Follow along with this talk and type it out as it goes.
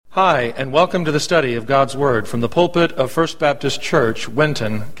Hi, and welcome to the study of God's Word from the pulpit of First Baptist Church,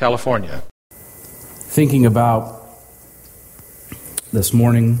 Winton, California. Thinking about this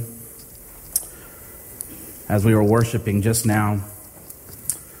morning, as we were worshiping just now,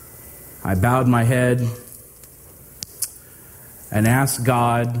 I bowed my head and asked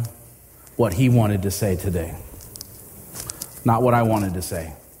God what He wanted to say today, not what I wanted to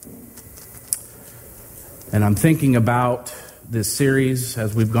say. And I'm thinking about this series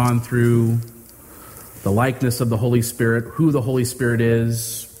as we've gone through the likeness of the Holy Spirit, who the Holy Spirit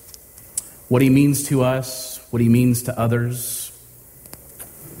is, what He means to us, what He means to others.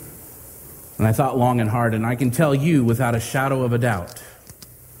 And I thought long and hard, and I can tell you without a shadow of a doubt,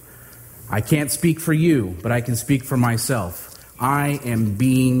 I can't speak for you, but I can speak for myself. I am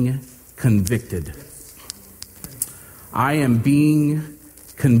being convicted. I am being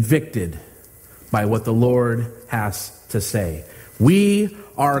convicted by what the Lord has to say. We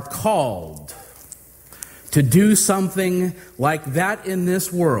are called to do something like that in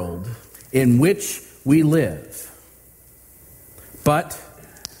this world in which we live. But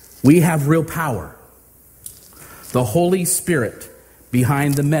we have real power. The Holy Spirit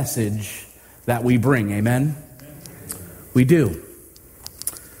behind the message that we bring. Amen? We do.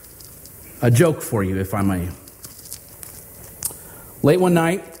 A joke for you, if I may. Late one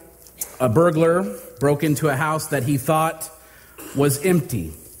night, a burglar broke into a house that he thought was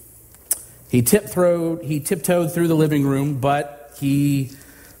empty. He tiptoed through the living room, but he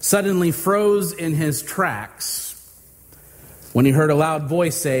suddenly froze in his tracks when he heard a loud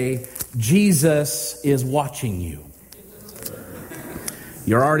voice say, "Jesus is watching you."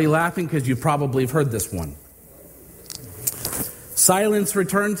 You're already laughing because you probably have heard this one. Silence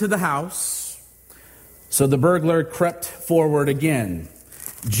returned to the house, so the burglar crept forward again.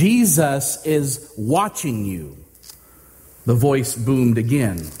 "Jesus is watching you," the voice boomed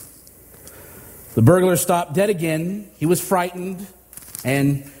again. The burglar stopped dead again. He was frightened,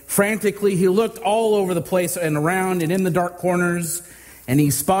 and frantically he looked all over the place and around and in the dark corners, and he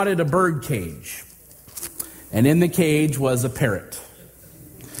spotted a bird cage. And in the cage was a parrot.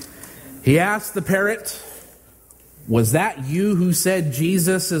 He asked the parrot, "Was that you who said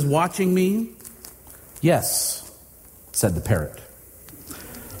Jesus is watching me?" "Yes," said the parrot.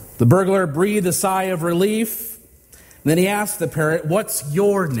 The burglar breathed a sigh of relief. Then he asked the parrot, "What's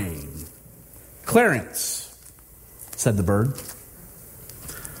your name?" "Clarence," said the bird.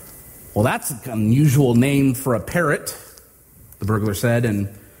 "Well, that's an unusual name for a parrot," the burglar said. "And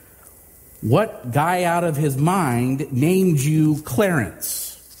what guy out of his mind named you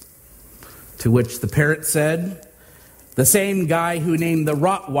Clarence?" To which the parrot said, "The same guy who named the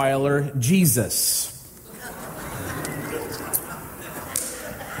Rottweiler Jesus."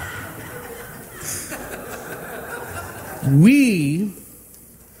 We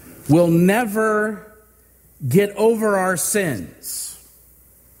will never get over our sins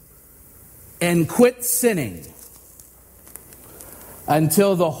and quit sinning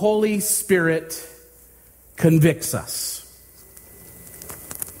until the Holy Spirit convicts us.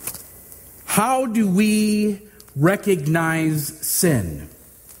 How do we recognize sin?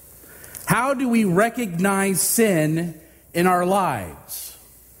 How do we recognize sin in our lives?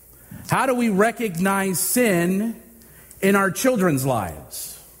 How do we recognize sin in our children's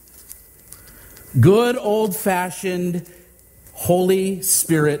lives? Good old-fashioned Holy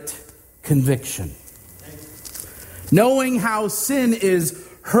Spirit conviction. Knowing how sin is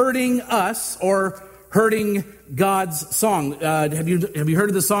hurting us or hurting God's song. Have you heard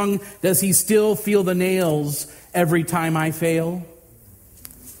of the song, "Does He Still Feel the Nails Every Time I Fail?"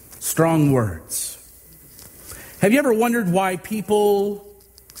 Strong words. Have you ever wondered why people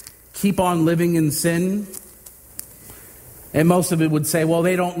keep on living in sin? And most of it would say, well,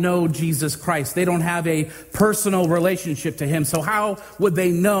 they don't know Jesus Christ. They don't have a personal relationship to Him. So how would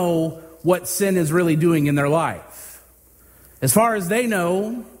they know what sin is really doing in their life? As far as they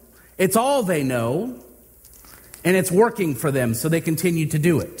know, it's all they know, and it's working for them, so they continue to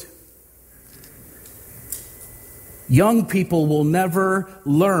do it. Young people will never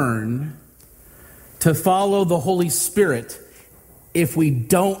learn to follow the Holy Spirit if we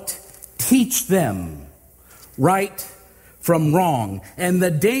don't teach them right from wrong, and the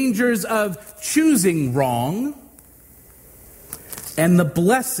dangers of choosing wrong, and the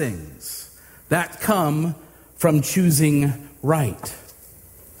blessings that come from choosing right.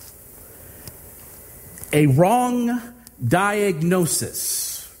 A wrong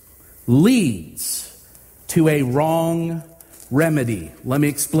diagnosis leads to a wrong remedy. Let me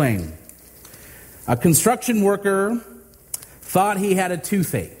explain. A construction worker thought he had a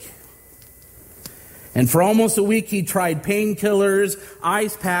toothache. And for almost a week, he tried painkillers,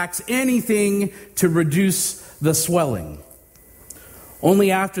 ice packs, anything to reduce the swelling.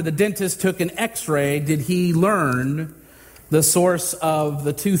 Only after the dentist took an x-ray did he learn the source of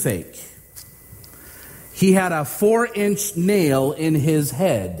the toothache. He had a 4-inch nail in his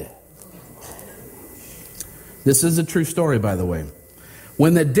head. This is a true story, by the way.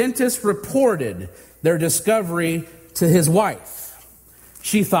 When the dentist reported their discovery to his wife,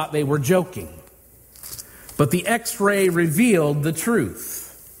 she thought they were joking. But the x-ray revealed the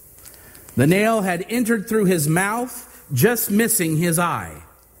truth. The nail had entered through his mouth, just missing his eye.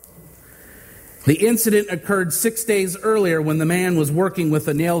 The incident occurred 6 days earlier when the man was working with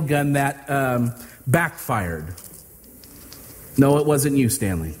a nail gun that backfired. No, it wasn't you,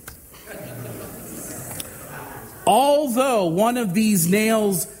 Stanley. Although one of these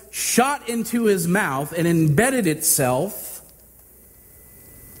nails shot into his mouth and embedded itself,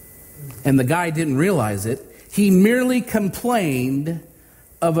 and the guy didn't realize it, he merely complained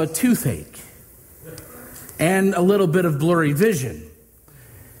of a toothache and a little bit of blurry vision.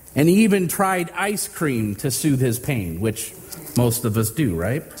 And he even tried ice cream to soothe his pain, which most of us do,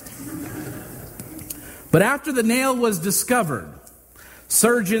 right? But after the nail was discovered,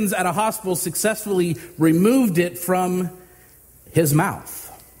 surgeons at a hospital successfully removed it from his mouth.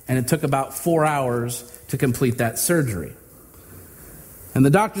 And it took about 4 hours to complete that surgery. And the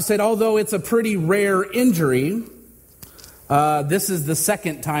doctor said, although it's a pretty rare injury, this is the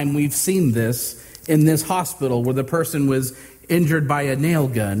second time we've seen this in this hospital where the person was injured by a nail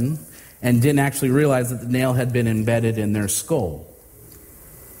gun and didn't actually realize that the nail had been embedded in their skull.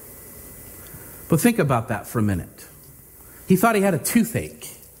 But think about that for a minute. He thought he had a toothache.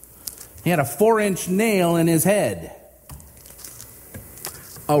 He had a 4-inch nail in his head.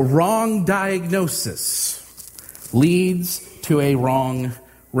 A wrong diagnosis leads to a wrong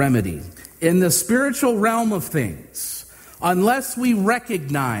remedy. In the spiritual realm of things, unless we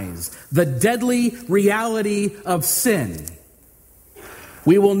recognize the deadly reality of sin,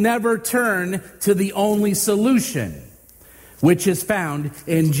 we will never turn to the only solution, which is found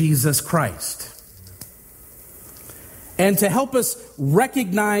in Jesus Christ. And to help us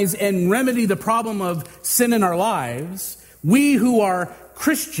recognize and remedy the problem of sin in our lives, we who are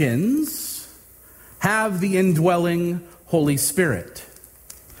Christians have the indwelling Holy Spirit.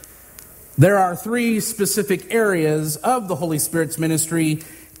 There are 3 specific areas of the Holy Spirit's ministry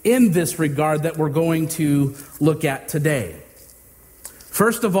in this regard that we're going to look at today.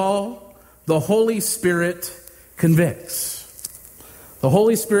 First of all, the Holy Spirit convicts. The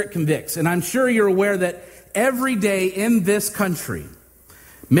Holy Spirit convicts. And I'm sure you're aware that every day in this country,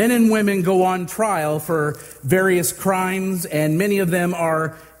 men and women go on trial for various crimes, and many of them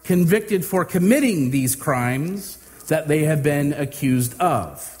are convicted for committing these crimes that they have been accused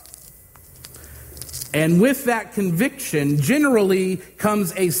of. And with that conviction, generally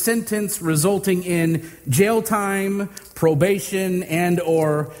comes a sentence resulting in jail time, probation, and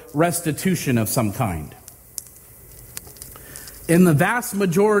or restitution of some kind. In the vast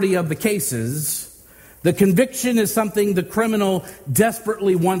majority of the cases, the conviction is something the criminal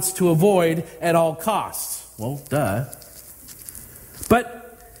desperately wants to avoid at all costs. Well, duh.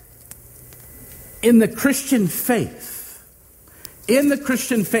 But in the Christian faith,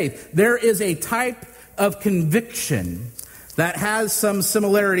 there is a type of conviction that has some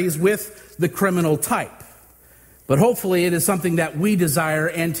similarities with the criminal type. But hopefully it is something that we desire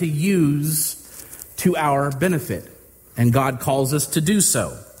and to use to our benefit. And God calls us to do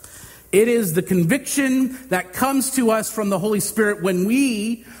so. It is the conviction that comes to us from the Holy Spirit when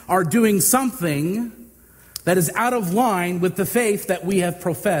we are doing something that is out of line with the faith that we have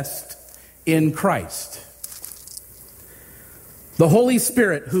professed in Christ. The Holy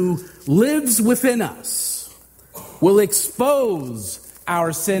Spirit who lives within us will expose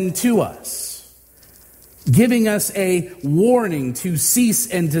our sin to us, giving us a warning to cease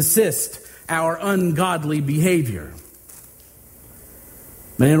and desist our ungodly behavior.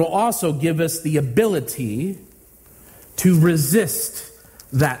 And it will also give us the ability to resist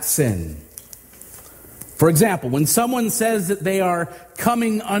that sin. For example, when someone says that they are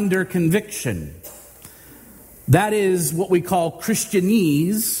coming under conviction, that is what we call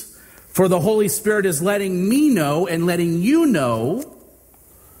Christianese, for the Holy Spirit is letting me know and letting you know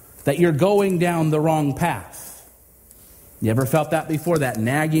that you're going down the wrong path. You ever felt that before? That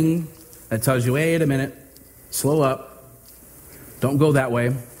nagging that tells you, wait a minute, slow up, don't go that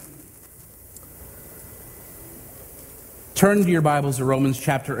way. Turn to your Bibles to Romans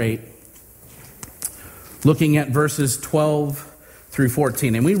chapter 8, looking at verses 12 through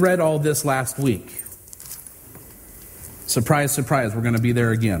 14. And we read all this last week. Surprise, surprise, we're going to be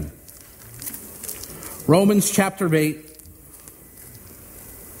there again. Romans chapter 8,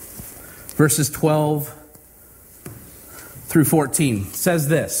 verses 12 through 14 says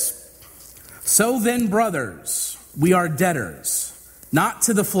this: "So then, brothers, we are debtors, not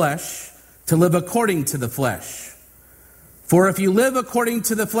to the flesh, to live according to the flesh. For if you live according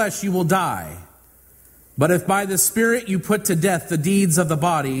to the flesh, you will die. But if by the Spirit you put to death the deeds of the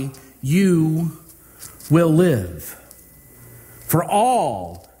body, you will live. For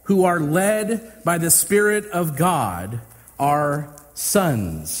all who are led by the Spirit of God are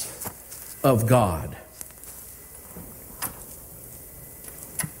sons of God."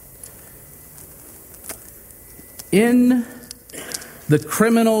 In the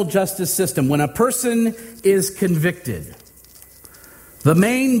criminal justice system, when a person is convicted, the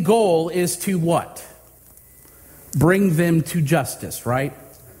main goal is to what? Bring them to justice, right?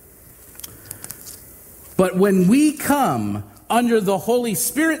 But when we come under the Holy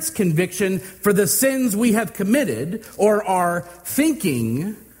Spirit's conviction for the sins we have committed or are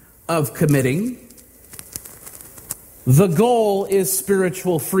thinking of committing, the goal is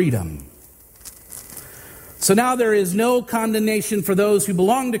spiritual freedom. So now there is no condemnation for those who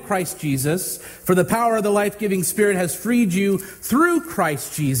belong to Christ Jesus, for the power of the life-giving Spirit has freed you through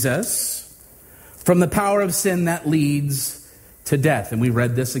Christ Jesus from the power of sin that leads to death. And we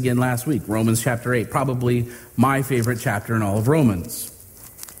read this again last week, Romans chapter 8, probably my favorite chapter in all of Romans.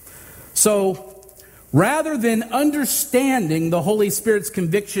 So rather than understanding the Holy Spirit's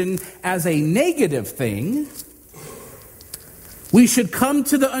conviction as a negative thing, we should come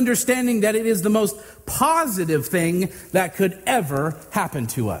to the understanding that it is the most positive thing that could ever happen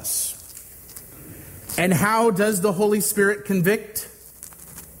to us. And how does the Holy Spirit convict?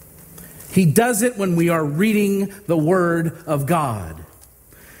 He does it when we are reading the Word of God.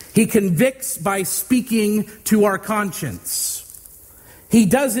 He convicts by speaking to our conscience. He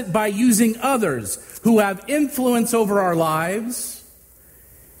does it by using others who have influence over our lives.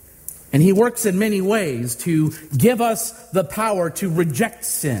 And He works in many ways to give us the power to reject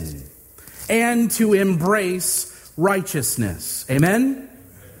sin and to embrace righteousness. Amen?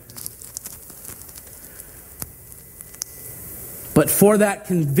 But for that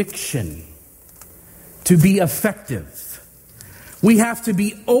conviction to be effective, we have to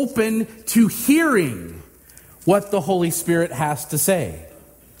be open to hearing what the Holy Spirit has to say.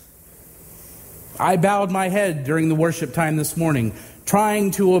 I bowed my head during the worship time this morning,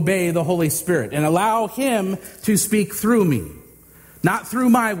 trying to obey the Holy Spirit and allow Him to speak through me. Not through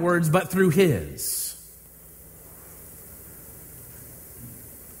my words, but through His.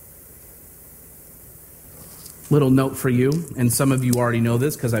 Little note for you, and some of you already know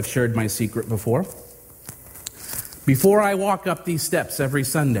this because I've shared my secret before. Before I walk up these steps every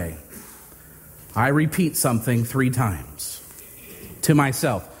Sunday, I repeat something 3 times to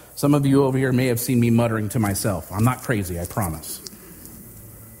myself. Some of you over here may have seen me muttering to myself. I'm not crazy, I promise.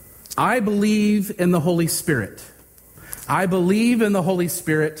 I believe in the Holy Spirit. I believe in the Holy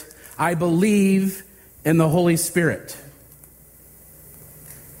Spirit. I believe in the Holy Spirit.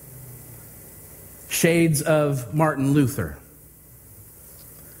 Shades of Martin Luther.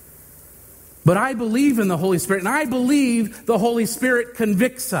 But I believe in the Holy Spirit, and I believe the Holy Spirit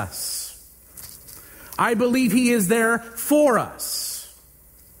convicts us. I believe He is there for us.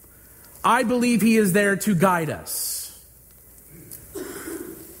 I believe He is there to guide us.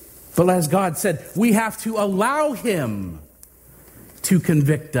 But as God said, we have to allow Him to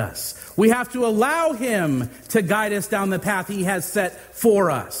convict us. We have to allow Him to guide us down the path He has set for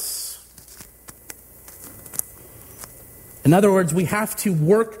us. In other words, we have to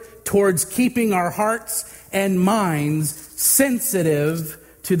work towards keeping our hearts and minds sensitive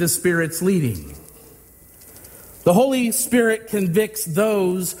to the Spirit's leading. The Holy Spirit convicts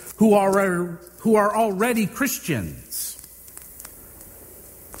those who are already Christians.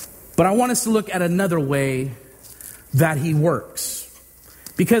 But I want us to look at another way that He works.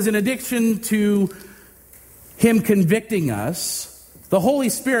 Because in addition to Him convicting us, the Holy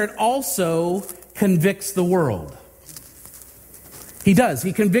Spirit also convicts the world. He does.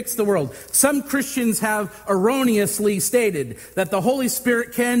 He convicts the world. Some Christians have erroneously stated that the Holy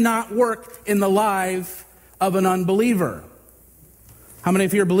Spirit cannot work in the life of an unbeliever. How many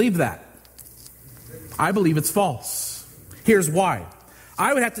of you believe that? I believe it's false. Here's why.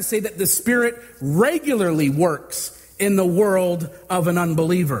 I would have to say that the Spirit regularly works in the world of an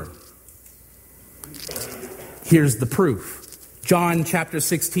unbeliever. Here's the proof. John chapter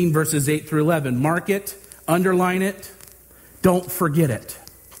 16, verses 8 through 11. Mark it, underline it. Don't forget it.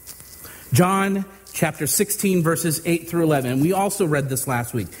 John chapter 16, verses 8 through 11. And we also read this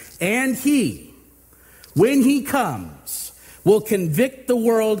last week. And He, when He comes, will convict the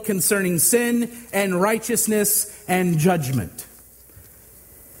world concerning sin and righteousness and judgment.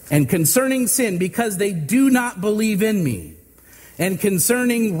 And concerning sin, because they do not believe in me. And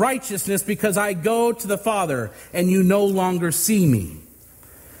concerning righteousness, because I go to the Father, and you no longer see me.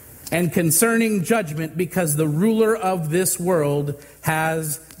 And concerning judgment, because the ruler of this world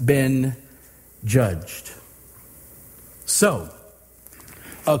has been judged. So,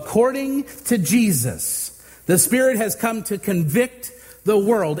 according to Jesus, the Spirit has come to convict the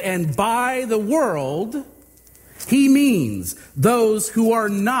world. And by the world, he means those who are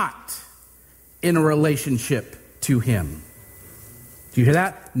not in a relationship to him. Do you hear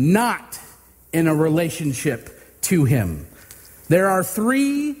that? Not in a relationship to him. There are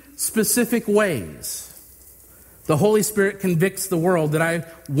three specific ways the Holy Spirit convicts the world that I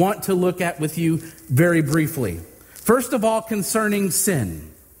want to look at with you very briefly. First of all, concerning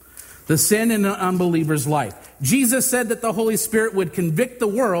sin. The sin in an unbeliever's life. Jesus said that the Holy Spirit would convict the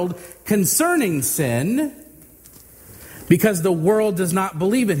world concerning sin because the world does not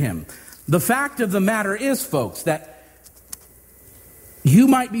believe in him. The fact of the matter is, folks, that you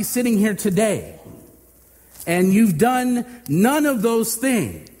might be sitting here today and you've done none of those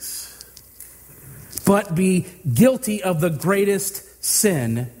things, but be guilty of the greatest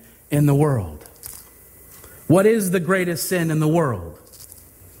sin in the world. What is the greatest sin in the world?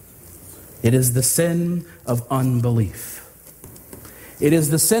 It is the sin of unbelief. It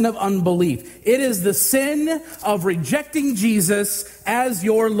is the sin of unbelief. It is the sin of rejecting Jesus as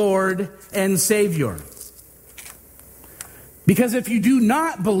your Lord and Savior. Because if you do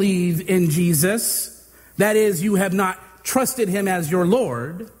not believe in Jesus, that is, you have not trusted him as your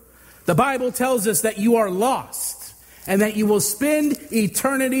Lord, the Bible tells us that you are lost and that you will spend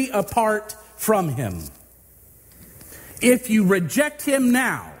eternity apart from him. If you reject him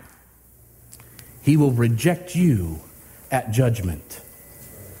now, he will reject you at judgment.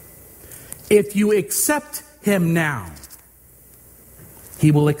 If you accept him now,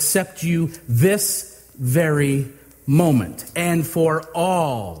 he will accept you this very moment and for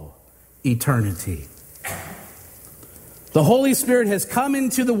all eternity. The Holy Spirit has come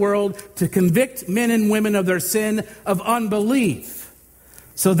into the world to convict men and women of their sin of unbelief,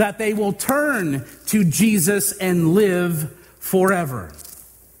 so that they will turn to Jesus and live forever.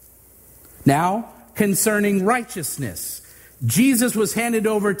 Now, concerning righteousness, Jesus was handed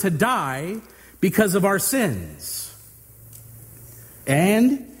over to die because of our sins.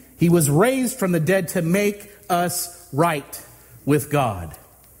 And he was raised from the dead to make us right with God.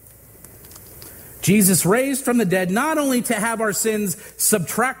 Jesus raised from the dead not only to have our sins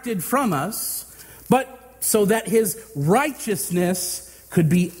subtracted from us, but so that his righteousness could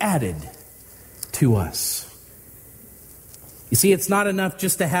be added to us. You see, it's not enough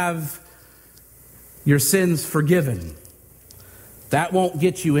just to have your sins forgiven. That won't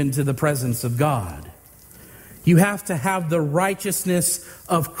get you into the presence of God. You have to have the righteousness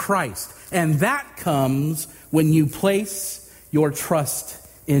of Christ. And that comes when you place your trust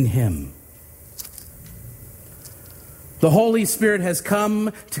in him. The Holy Spirit has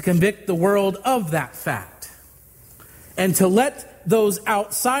come to convict the world of that fact. And to let those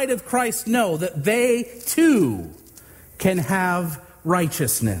outside of Christ know that they too can have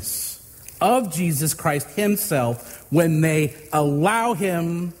righteousness of Jesus Christ himself when they allow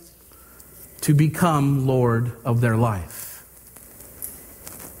him to become Lord of their life.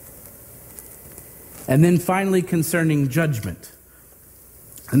 And then finally, concerning judgment.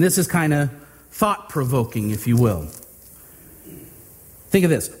 And this is kind of thought-provoking, if you will. Think of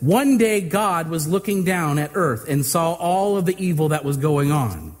this. One day God was looking down at earth and saw all of the evil that was going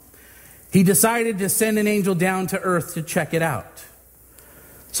on. He decided to send an angel down to earth to check it out.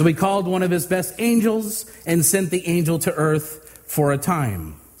 So he called one of his best angels and sent the angel to earth for a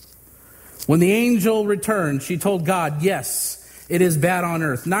time. When the angel returned, she told God, yes, it is bad on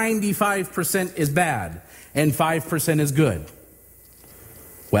earth. 95% is bad and 5% is good.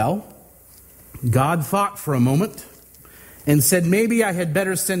 Well, God thought for a moment and said, maybe I had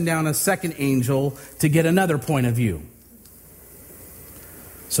better send down a second angel to get another point of view.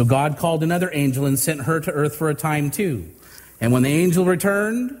 So God called another angel and sent her to earth for a time too. And when the angel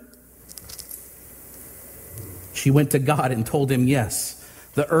returned, she went to God and told him, yes,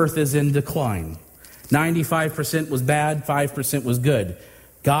 the earth is in decline. 95% was bad, 5% was good.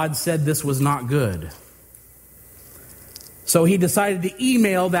 God said this was not good. So he decided to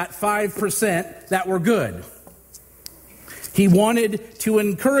email that 5% that were good. He wanted to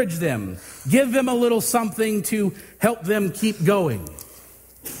encourage them, give them a little something to help them keep going.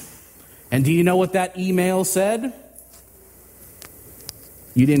 And do you know what that email said?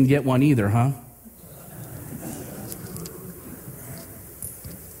 You didn't get one either, huh?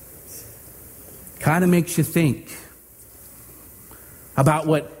 kind of makes you think about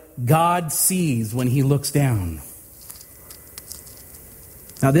what God sees when he looks down.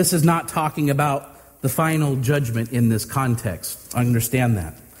 Now, this is not talking about the final judgment in this context. I understand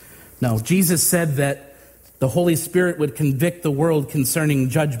that. No, Jesus said that the Holy Spirit would convict the world concerning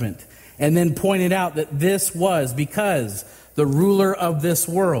judgment, and then pointed out that this was because the ruler of this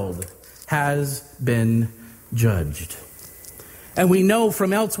world has been judged. And we know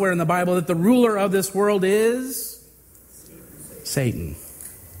from elsewhere in the Bible that the ruler of this world is Satan.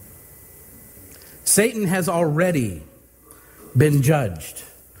 Satan has already been judged.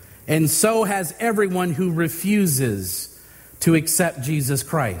 And so has everyone who refuses to accept Jesus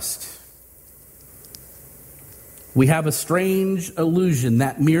Christ. We have a strange illusion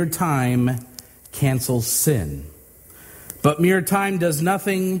that mere time cancels sin. But mere time does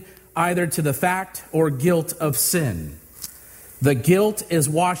nothing either to the fact or guilt of sin. The guilt is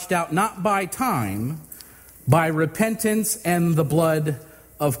washed out not by time, by repentance and the blood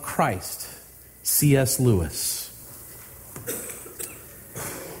of Christ. C.S. Lewis.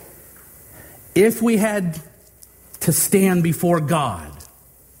 If we had to stand before God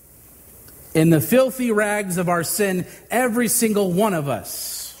in the filthy rags of our sin, every single one of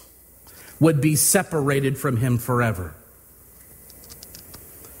us would be separated from him forever.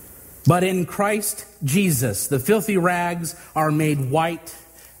 But in Christ Jesus, the filthy rags are made white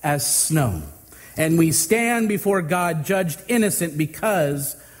as snow. And we stand before God judged innocent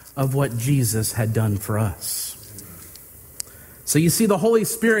because of what Jesus had done for us. So you see, the Holy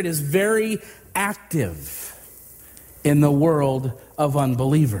Spirit is very active in the world of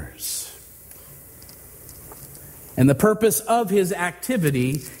unbelievers. And the purpose of his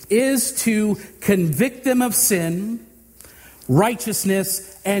activity is to convict them of sin, righteousness,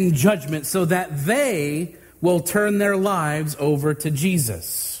 and judgment so that they will turn their lives over to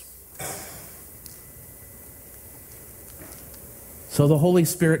Jesus. So the Holy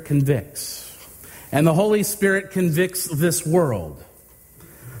Spirit convicts. And the Holy Spirit convicts this world.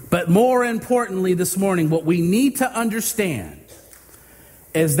 But more importantly this morning, what we need to understand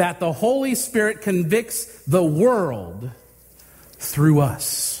is that the Holy Spirit convicts the world through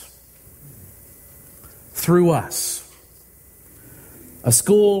us. Through us. A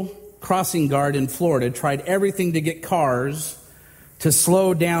school crossing guard in Florida tried everything to get cars to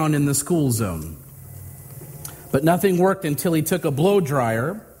slow down in the school zone. But nothing worked until he took a blow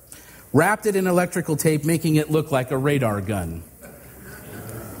dryer, wrapped it in electrical tape, making it look like a radar gun.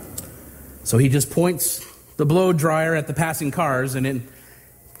 So he just points the blow dryer at the passing cars, and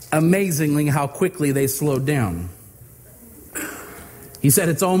amazingly how quickly they slowed down. He said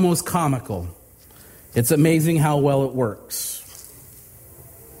it's almost comical. It's amazing how well it works.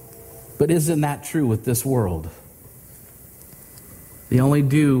 But isn't that true with this world? They only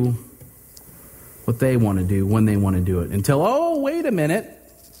do what they want to do when they want to do it. Until, oh, wait a minute.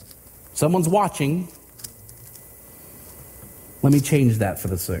 Someone's watching. Let me change that for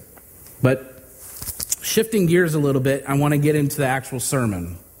the sake. But shifting gears a little bit, I want to get into the actual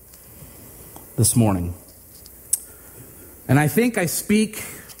sermon this morning. And I think I speak,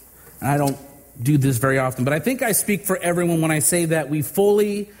 and I don't do this very often, but I think I speak for everyone when I say that we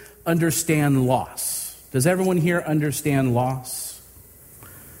fully understand loss. Does everyone here understand loss?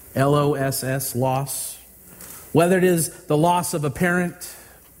 L-O-S-S, loss. Whether it is the loss of a parent,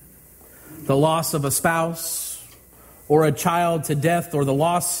 the loss of a spouse, or a child to death, or the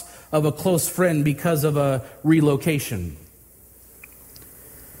loss of a close friend because of a relocation.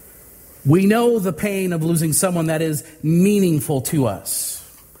 We know the pain of losing someone that is meaningful to us.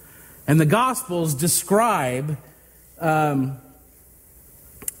 And the Gospels describe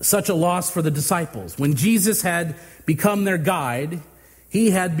such a loss for the disciples. When Jesus had become their guide,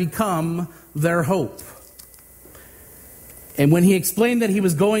 he had become their hope. And when he explained that he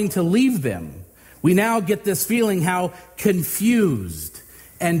was going to leave them, we now get this feeling how confused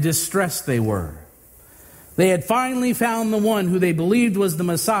and distressed they were. They had finally found the one who they believed was the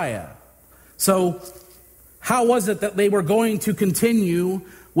Messiah. So how was it that they were going to continue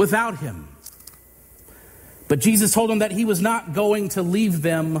without him? But Jesus told them that he was not going to leave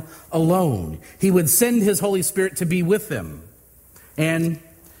them alone. He would send his Holy Spirit to be with them. And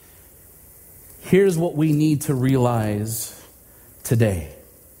here's what we need to realize today.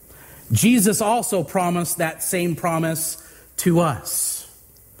 Jesus also promised that same promise to us.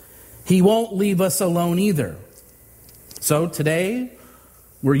 He won't leave us alone either. So today,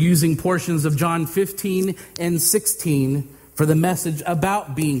 we're using portions of John 15 and 16 for the message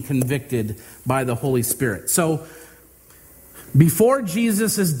about being convicted by the Holy Spirit. So, before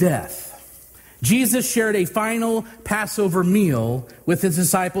Jesus' death, Jesus shared a final Passover meal with his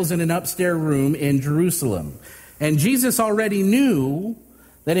disciples in an upstairs room in Jerusalem. And Jesus already knew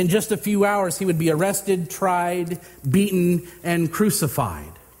that in just a few hours he would be arrested, tried, beaten, and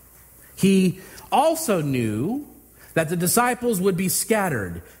crucified. He also knew that the disciples would be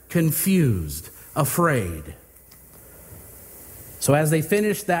scattered, confused, afraid. So as they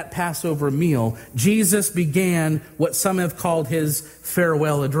finished that Passover meal, Jesus began what some have called his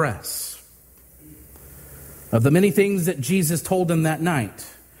farewell address. Of the many things that Jesus told them that night,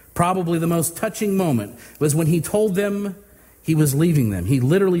 probably the most touching moment was when he told them he was leaving them. He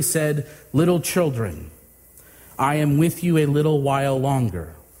literally said, "Little children, I am with you a little while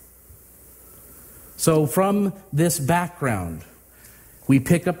longer." So from this background, we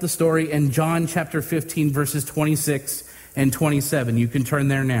pick up the story in John chapter 15, verses 26 and 27. You can turn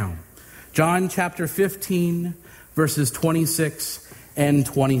there now. John chapter 15, verses 26 and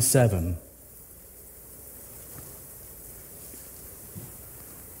 27.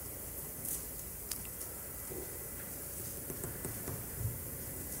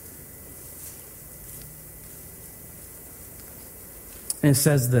 And it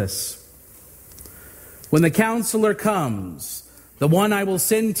says this: "When the Counselor comes, the one I will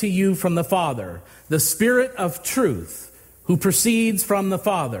send to you from the Father, the Spirit of truth, who proceeds from the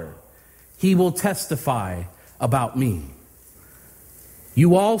Father, he will testify about me.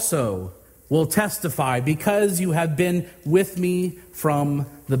 You also will testify because you have been with me from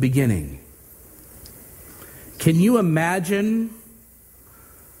the beginning." Can you imagine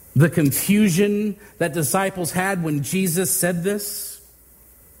the confusion that disciples had when Jesus said this?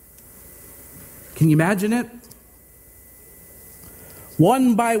 Can you imagine it?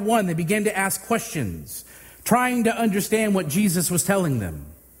 One by one, they began to ask questions, trying to understand what Jesus was telling them.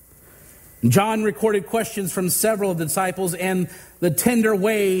 John recorded questions from several of the disciples and the tender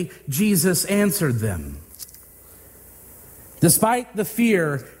way Jesus answered them. Despite the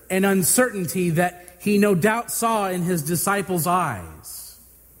fear and uncertainty that he no doubt saw in his disciples' eyes,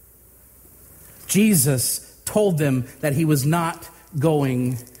 Jesus told them that he was not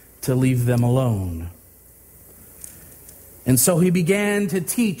going to leave them alone. And so he began to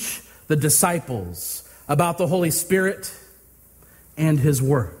teach the disciples about the Holy Spirit and his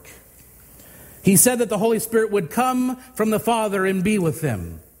work. He said that the Holy Spirit would come from the Father and be with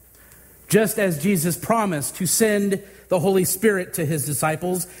them, just as Jesus promised to send the Holy Spirit to his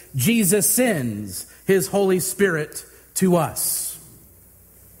disciples. Jesus sends his Holy Spirit to us.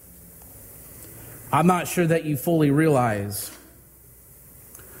 I'm not sure that you fully realize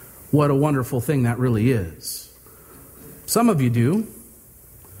what a wonderful thing that really is. Some of you do,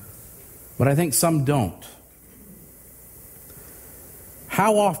 but I think some don't.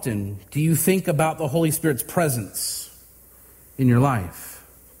 How often do you think about the Holy Spirit's presence in your life?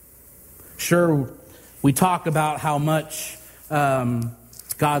 Sure, we talk about how much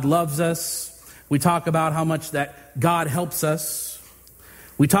God loves us. We talk about how much that God helps us.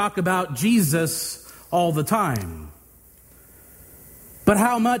 We talk about Jesus all the time. But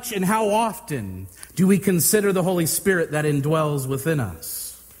how much and how often do we consider the Holy Spirit that indwells within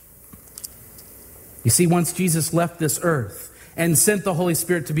us? You see, once Jesus left this earth and sent the Holy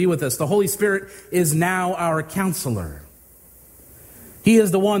Spirit to be with us, the Holy Spirit is now our counselor. He is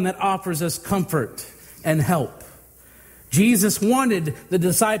the one that offers us comfort and help. Jesus wanted the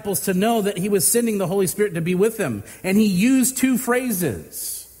disciples to know that he was sending the Holy Spirit to be with them. And he used two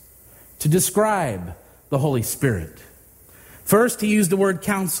phrases to describe the Holy Spirit. First, he used the word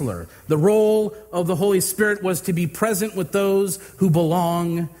counselor. The role of the Holy Spirit was to be present with those who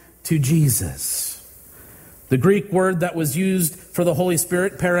belong to Jesus. The Greek word that was used for the Holy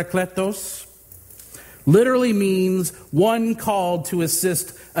Spirit, parakletos, literally means one called to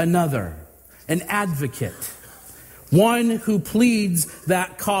assist another, an advocate, one who pleads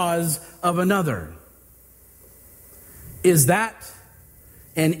that cause of another. Is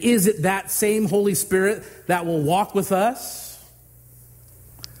it that same Holy Spirit that will walk with us?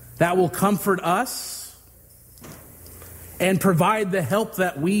 That will comfort us and provide the help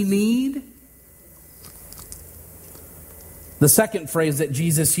that we need? The second phrase that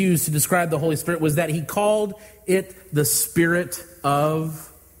Jesus used to describe the Holy Spirit was that he called it the Spirit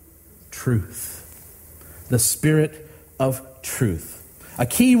of Truth. The Spirit of Truth. A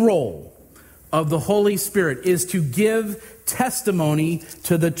key role of the Holy Spirit is to give testimony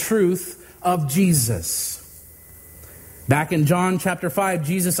to the truth of Jesus. Back in John chapter 5,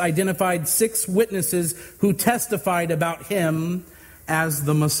 Jesus identified 6 witnesses who testified about him as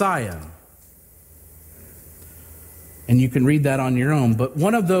the Messiah. And you can read that on your own. But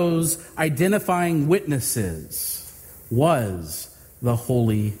one of those identifying witnesses was the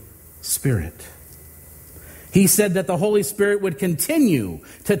Holy Spirit. He said that the Holy Spirit would continue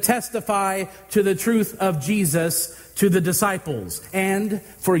to testify to the truth of Jesus to the disciples and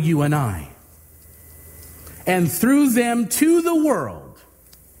for you and I. And through them to the world.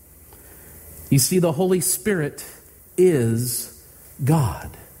 You see, the Holy Spirit is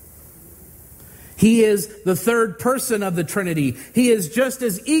God. He is the third person of the Trinity. He is just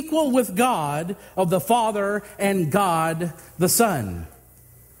as equal with God of the Father and God the Son.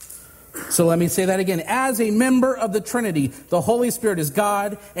 So let me say that again. As a member of the Trinity, the Holy Spirit is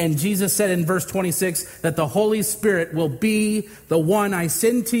God, and Jesus said in verse 26 that the Holy Spirit will be the one I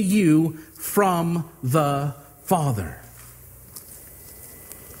send to you from the Father.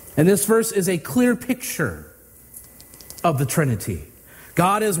 And this verse is a clear picture of the Trinity.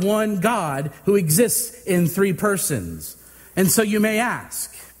 God is one God who exists in three persons. And so you may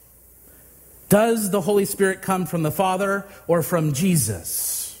ask, does the Holy Spirit come from the Father or from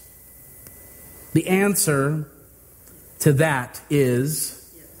Jesus? The answer to that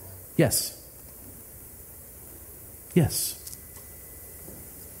is yes. Yes.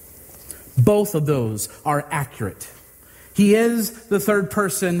 Both of those are accurate. He is the third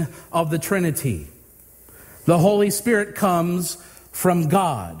person of the Trinity. The Holy Spirit comes from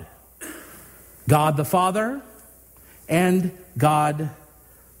God. God the Father and God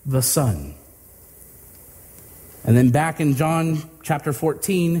the Son. And then back in John chapter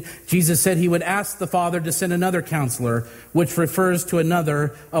 14, Jesus said he would ask the Father to send another counselor, which refers to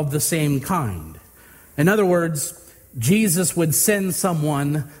another of the same kind. In other words, Jesus would send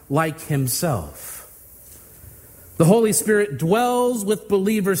someone like himself. The Holy Spirit dwells with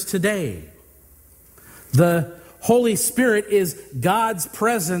believers today. The Holy Spirit is God's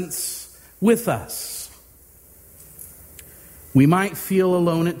presence with us. We might feel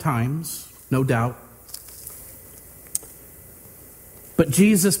alone at times, no doubt. But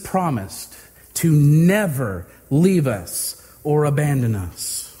Jesus promised to never leave us or abandon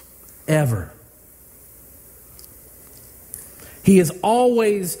us, ever. He is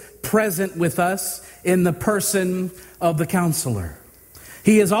always present with us in the person of the counselor.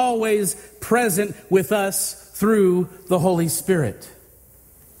 He is always present with us through the Holy Spirit.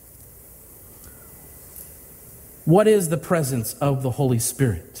 What is the presence of the Holy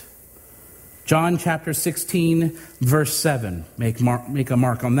Spirit? John chapter 16, verse 7. Make a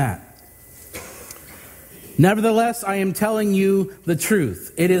mark on that. Nevertheless, I am telling you the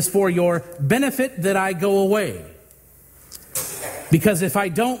truth. It is for your benefit that I go away. Because if I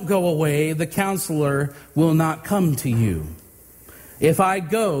don't go away, the counselor will not come to you. If I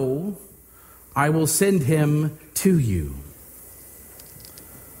go, I will send him to you.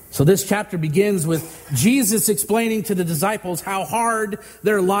 So this chapter begins with Jesus explaining to the disciples how hard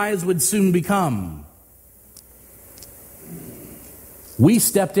their lives would soon become. We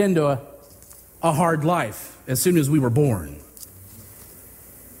stepped into a hard life as soon as we were born.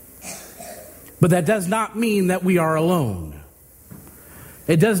 But that does not mean that we are alone.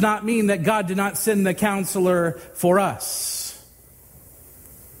 It does not mean that God did not send the counselor for us.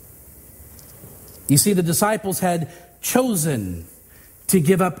 You see, the disciples had chosen to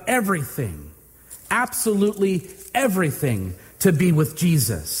give up everything, absolutely everything, to be with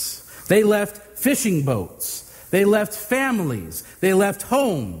Jesus. They left fishing boats. They left families. They left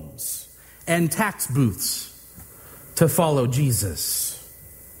homes and tax booths to follow Jesus.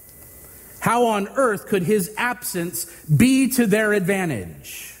 How on earth could his absence be to their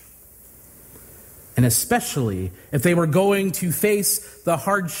advantage? And especially if they were going to face the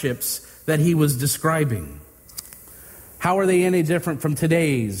hardships that he was describing. How are they any different from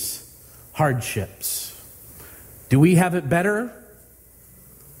today's hardships? Do we have it better?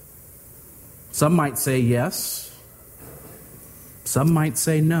 Some might say yes. Some might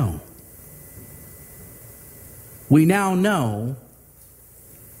say no. We now know,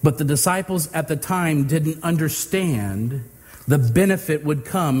 but the disciples at the time didn't understand the benefit would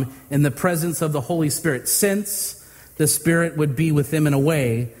come in the presence of the Holy Spirit, since the Spirit would be with them in a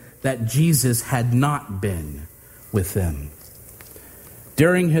way that Jesus had not been with them.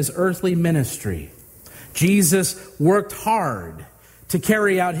 During his earthly ministry, Jesus worked hard to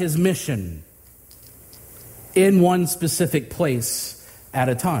carry out his mission in one specific place at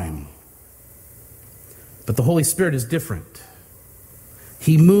a time. But the Holy Spirit is different.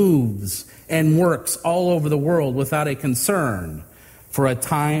 He moves and works all over the world without a concern for a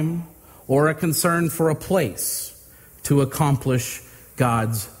time or a concern for a place to accomplish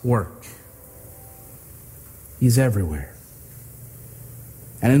God's work. He's everywhere.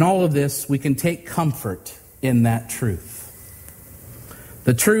 And in all of this, we can take comfort in that truth.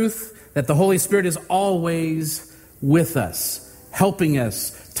 The truth that the Holy Spirit is always with us, helping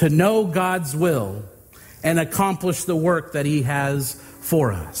us to know God's will and accomplish the work that He has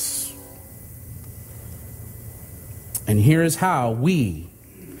for us. And here's how we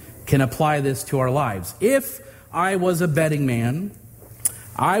can apply this to our lives. If I was a betting man,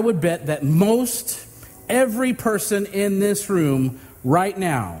 I would bet that most every person in this room right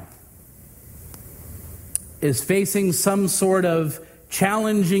now is facing some sort of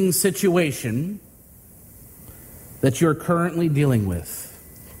challenging situation that you're currently dealing with.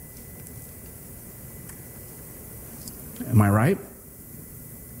 Am I right?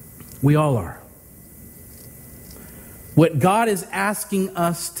 We all are. What God is asking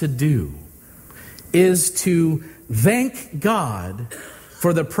us to do is to thank God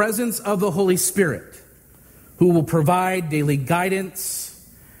for the presence of the Holy Spirit, who will provide daily guidance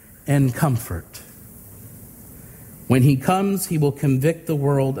and comfort. When He comes, He will convict the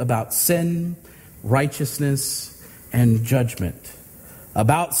world about sin, righteousness, and judgment.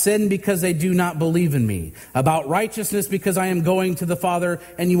 About sin because they do not believe in me. About righteousness because I am going to the Father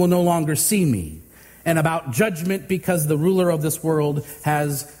and you will no longer see me. And about judgment because the ruler of this world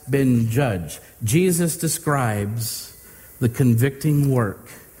has been judged. Jesus describes the convicting work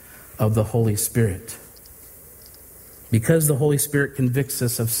of the Holy Spirit. Because the Holy Spirit convicts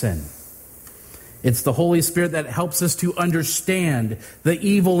us of sin. It's the Holy Spirit that helps us to understand the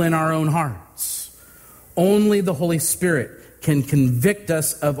evil in our own hearts. Only the Holy Spirit can convict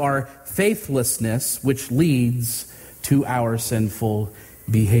us of our faithlessness, which leads to our sinful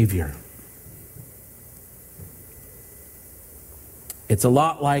behavior. It's a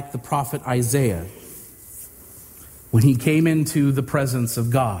lot like the prophet Isaiah when he came into the presence of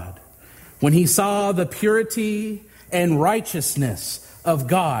God. When he saw the purity and righteousness of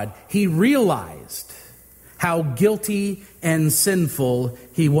God, he realized how guilty and sinful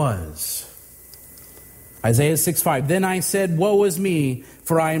he was. Isaiah 6:5, Then I said, Woe is me,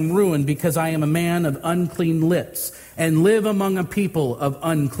 for I am ruined, because I am a man of unclean lips, and live among a people of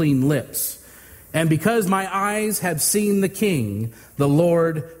unclean lips. And because my eyes have seen the King, the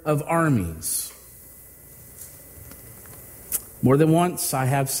Lord of armies. More than once, I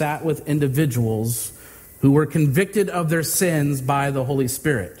have sat with individuals who were convicted of their sins by the Holy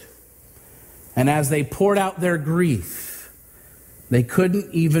Spirit. And as they poured out their grief, they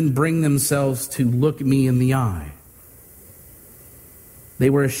couldn't even bring themselves to look me in the eye. They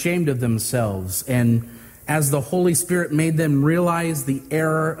were ashamed of themselves, and as the Holy Spirit made them realize the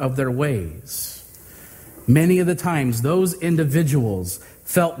error of their ways, many of the times those individuals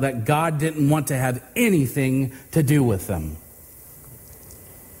felt that God didn't want to have anything to do with them.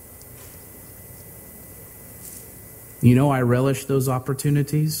 You know, I relish those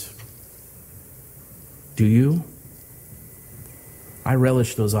opportunities. Do you? I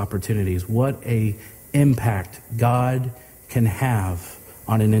relish those opportunities. What an impact God can have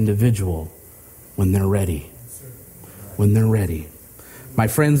on an individual when they're ready. When they're ready. My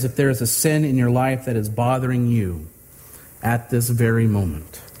friends, if there is a sin in your life that is bothering you at this very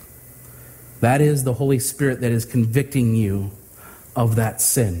moment, that is the Holy Spirit that is convicting you of that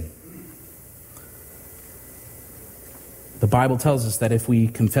sin. The Bible tells us that if we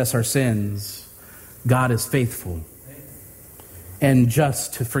confess our sins, God is faithful and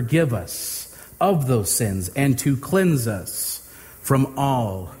just to forgive us of those sins and to cleanse us from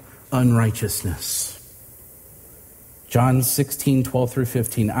all unrighteousness. John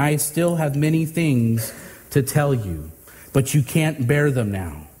 16:12-15. I still have many things to tell you, but you can't bear them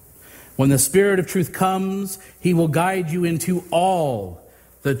now. When the Spirit of truth comes, He will guide you into all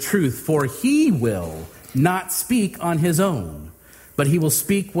the truth, for He will not speak on His own, but He will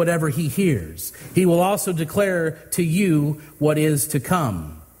speak whatever He hears. He will also declare to you what is to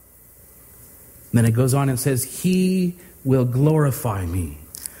come. Then it goes on and says, He will glorify me,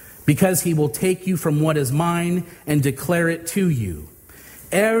 because He will take you from what is mine and declare it to you.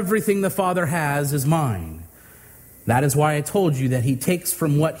 Everything the Father has is mine. That is why I told you that He takes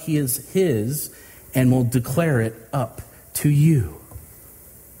from what He is His and will declare it up to you.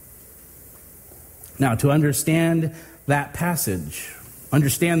 Now, to understand that passage,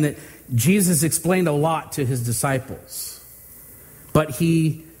 understand that Jesus explained a lot to His disciples, but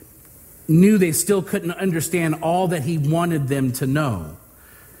He knew they still couldn't understand all that He wanted them to know.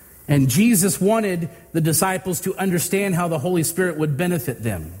 And Jesus wanted the disciples to understand how the Holy Spirit would benefit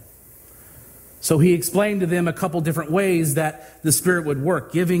them. So He explained to them a couple different ways that the Spirit would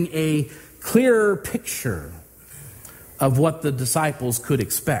work, giving a clearer picture of what the disciples could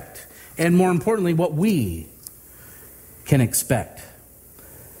expect. And more importantly, what we can expect.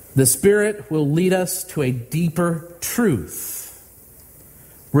 The Spirit will lead us to a deeper truth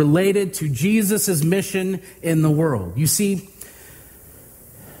related to Jesus' mission in the world. You see,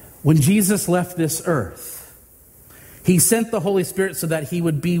 When Jesus left this earth, he sent the Holy Spirit so that he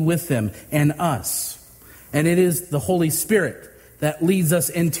would be with them and us. And it is the Holy Spirit that leads us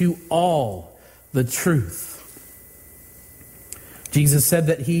into all the truth. Jesus said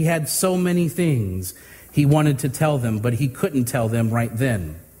that he had so many things he wanted to tell them, but he couldn't tell them right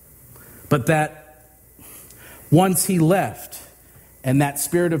then. But that once he left and that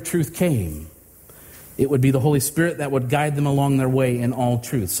Spirit of truth came, it would be the Holy Spirit that would guide them along their way in all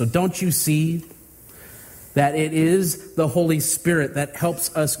truth. So don't you see that it is the Holy Spirit that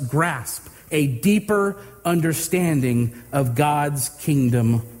helps us grasp a deeper understanding of God's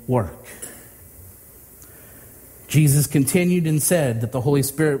kingdom work? Jesus continued and said that the Holy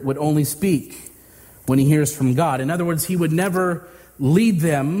Spirit would only speak when he hears from God. In other words, he would never lead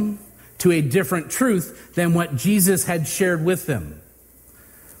them to a different truth than what Jesus had shared with them.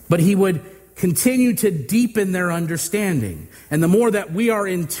 But he would continue to deepen their understanding. And the more that we are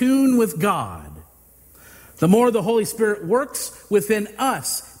in tune with God, the more the Holy Spirit works within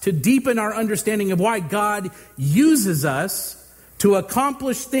us to deepen our understanding of why God uses us to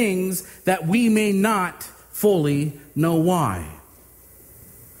accomplish things that we may not fully know why.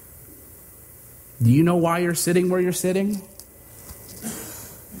 Do you know why you're sitting where you're sitting?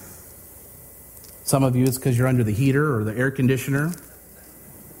 Some of you, it's because you're under the heater or the air conditioner.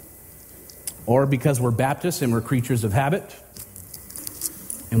 Or because we're Baptists and we're creatures of habit.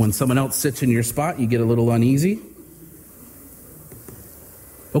 And when someone else sits in your spot, you get a little uneasy.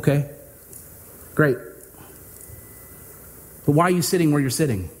 Okay, great. But why are you sitting where you're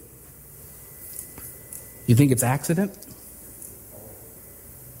sitting? You think it's accident?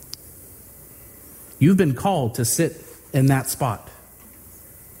 You've been called to sit in that spot.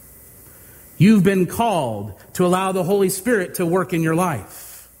 You've been called to allow the Holy Spirit to work in your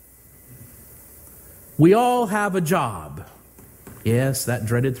life. We all have a job. Yes, that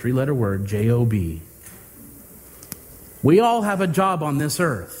dreaded three-letter word, J-O-B. We all have a job on this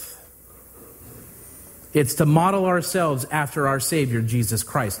earth. It's to model ourselves after our Savior, Jesus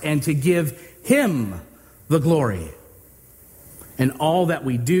Christ, and to give him the glory in all that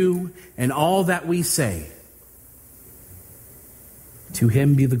we do and all that we say. To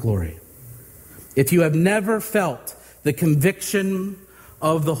him be the glory. If you have never felt the conviction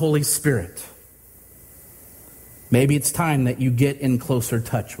of the Holy Spirit, maybe it's time that you get in closer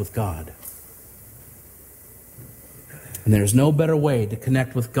touch with God. And there's no better way to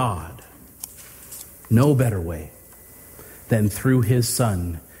connect with God, no better way than through his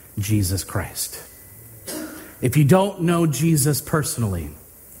Son, Jesus Christ. If you don't know Jesus personally,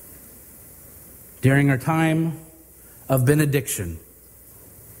 during our time of benediction,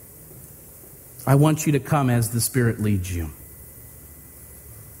 I want you to come as the Spirit leads you.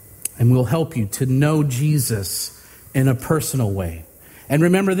 And we'll help you to know Jesus in a personal way. And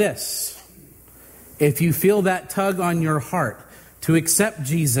remember this, if you feel that tug on your heart to accept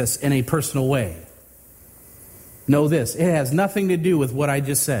Jesus in a personal way, know this, it has nothing to do with what I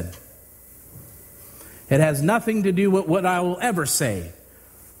just said. It has nothing to do with what I will ever say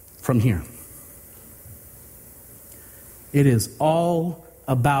from here. It is all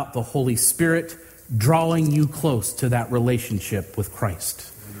about the Holy Spirit drawing you close to that relationship with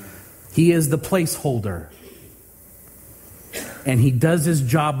Christ. He is the placeholder. And he does his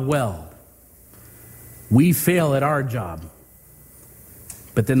job well. We fail at our job.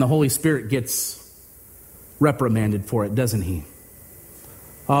 But then the Holy Spirit gets reprimanded for it, doesn't he?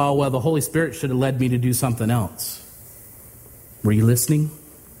 Oh, well, the Holy Spirit should have led me to do something else. Were you listening?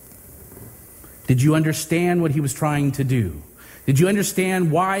 Did you understand what he was trying to do? Did you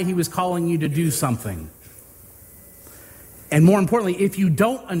understand why he was calling you to do something? And more importantly, if you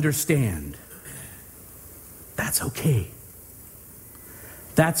don't understand, that's okay.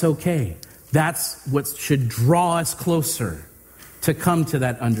 That's okay. That's what should draw us closer to come to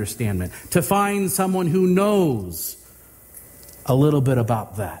that understanding, to find someone who knows a little bit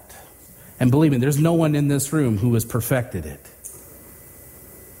about that. And believe me, there's no one in this room who has perfected it.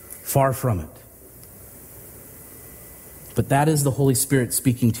 Far from it. But that is the Holy Spirit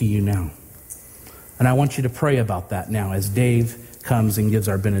speaking to you now. And I want you to pray about that now as Dave comes and gives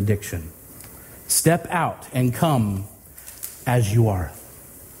our benediction. Step out and come as you are.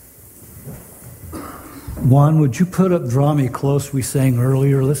 Juan, would you put up Draw Me Close we sang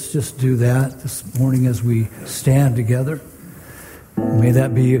earlier? Let's just do that this morning as we stand together. May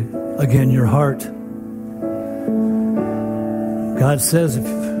that be, again, your heart. God says if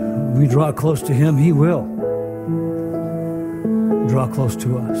we draw close to him, he will draw close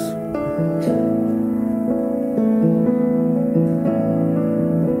to us.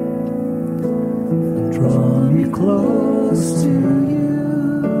 Draw me close to you.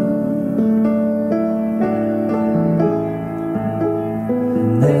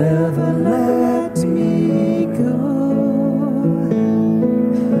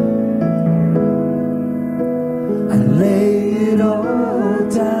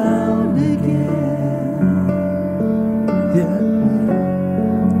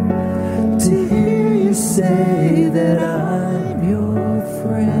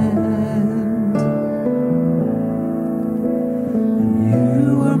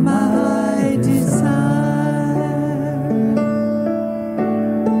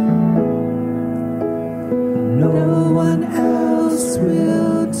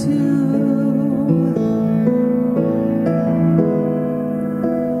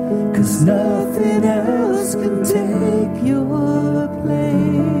 your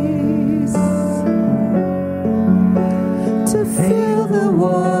place, to feel the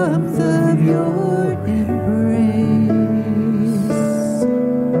warmth of your embrace.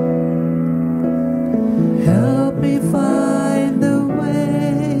 Help me find the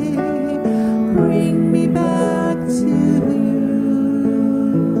way, bring me back to you.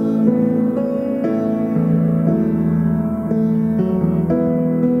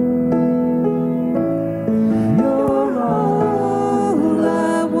 You're all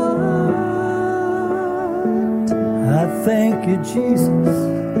I want. I thank you, Jesus.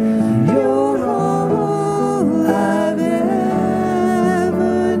 You're all I've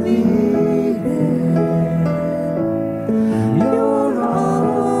ever needed. You're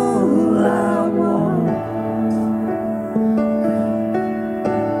all I want.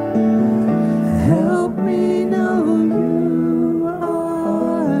 Help me know you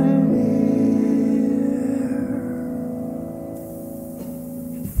are near.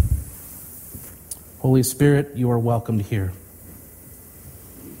 Holy Spirit, you are welcomed here.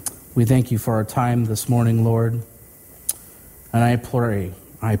 We thank you for our time this morning, Lord. And I pray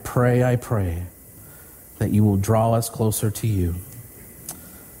that you will draw us closer to you,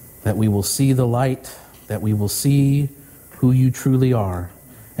 that we will see the light, that we will see who you truly are.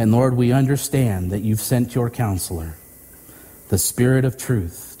 And Lord, we understand that you've sent your counselor, the Spirit of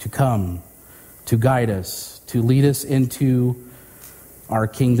truth, to come, to guide us, to lead us into our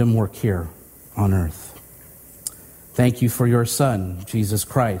kingdom work here on earth. Thank you for your Son, Jesus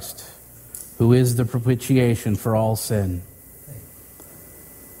Christ, who is the propitiation for all sin.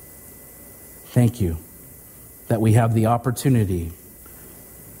 Thank you that we have the opportunity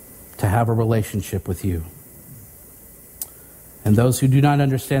to have a relationship with you. And those who do not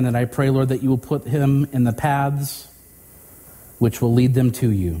understand that, I pray, Lord, that you will put him in the paths which will lead them to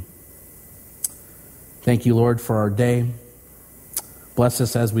you. Thank you, Lord, for our day. Bless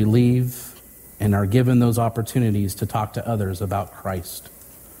us as we leave and are given those opportunities to talk to others about Christ.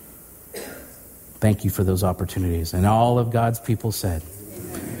 Thank you for those opportunities. And all of God's people said,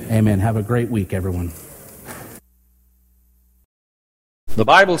 Amen. Have a great week, everyone. The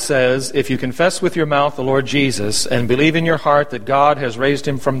Bible says, if you confess with your mouth the Lord Jesus and believe in your heart that God has raised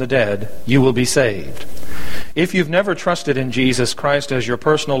him from the dead, you will be saved. If you've never trusted in Jesus Christ as your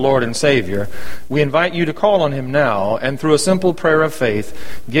personal Lord and Savior, we invite you to call on him now and through a simple prayer of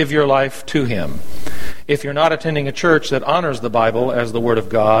faith, give your life to him. If you're not attending a church that honors the Bible as the Word of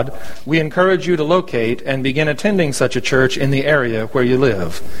God, we encourage you to locate and begin attending such a church in the area where you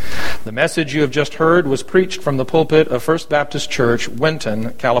live. The message you have just heard was preached from the pulpit of First Baptist Church,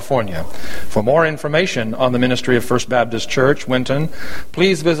 Winton, California. For more information on the ministry of First Baptist Church, Winton,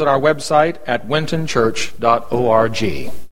 please visit our website at wintonchurch.org.